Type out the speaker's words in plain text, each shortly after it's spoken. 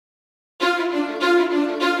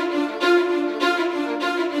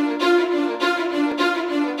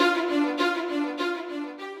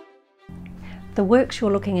The works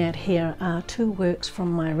you're looking at here are two works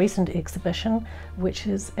from my recent exhibition, which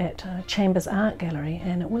is at Chambers Art Gallery,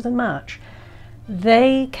 and it was in March.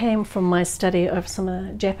 They came from my study of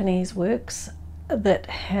some Japanese works that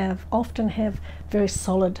often have very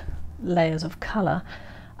solid layers of colour.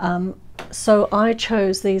 So I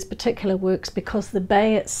chose these particular works because the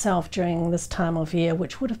bay itself during this time of year,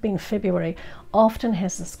 which would have been February, often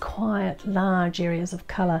has this quiet, large areas of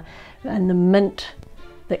colour, and the mint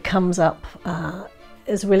that comes up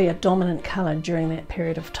is really a dominant colour during that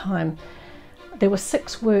period of time. There were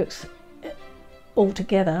 6 works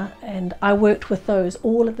altogether, and I worked with those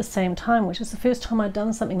all at the same time, which is the first time I'd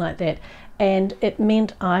done something like that, and it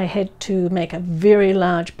meant I had to make a very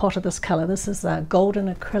large pot of this colour. This is golden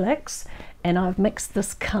acrylics, and I've mixed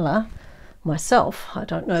this colour myself. I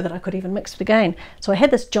don't know that I could even mix it again. So I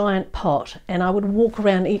had this giant pot, and I would walk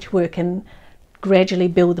around each work and gradually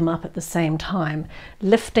build them up at the same time,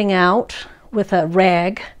 lifting out with a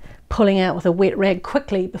rag, pulling out with a wet rag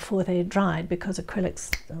quickly before they dried, because acrylics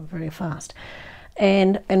are very fast,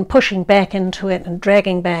 and pushing back into it and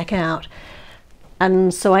dragging back out.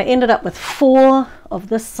 And so I ended up with 4 of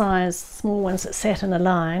this size, small ones that sat in a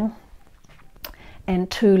line, and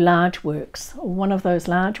 2 large works. One of those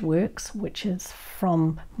large works, which is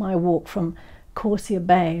from my walk from Corsair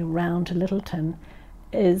Bay round to Littleton,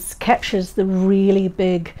 captures the really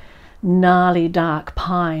big, gnarly, dark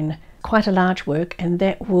pine. Quite a large work, and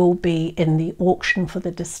that will be in the auction for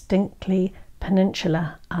the Distinctly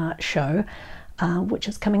Peninsula Art Show, which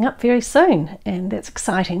is coming up very soon, and that's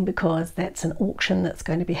exciting because that's an auction that's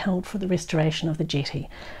going to be held for the restoration of the jetty.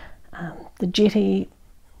 The jetty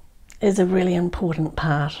is a really important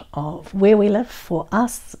part of where we live, for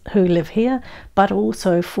us who live here, but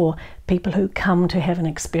also for people who come to have an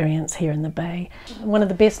experience here in the bay. One of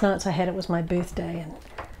the best nights I had, it was my birthday, and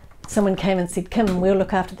someone came and said, "Kim, we'll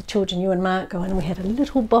look after the children, you and Mark go," and we had a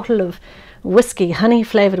little bottle of whiskey, honey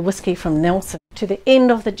flavoured whiskey from Nelson, to the end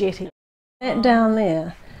of the jetty. Sat down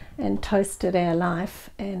there and toasted our life,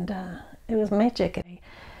 and it was magic.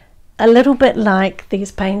 A little bit like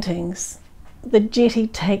these paintings, the jetty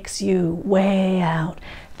takes you way out.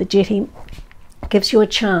 The jetty gives you a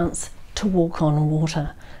chance to walk on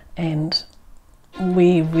water, and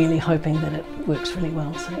we're really hoping that it works really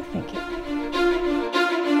well, so thank you.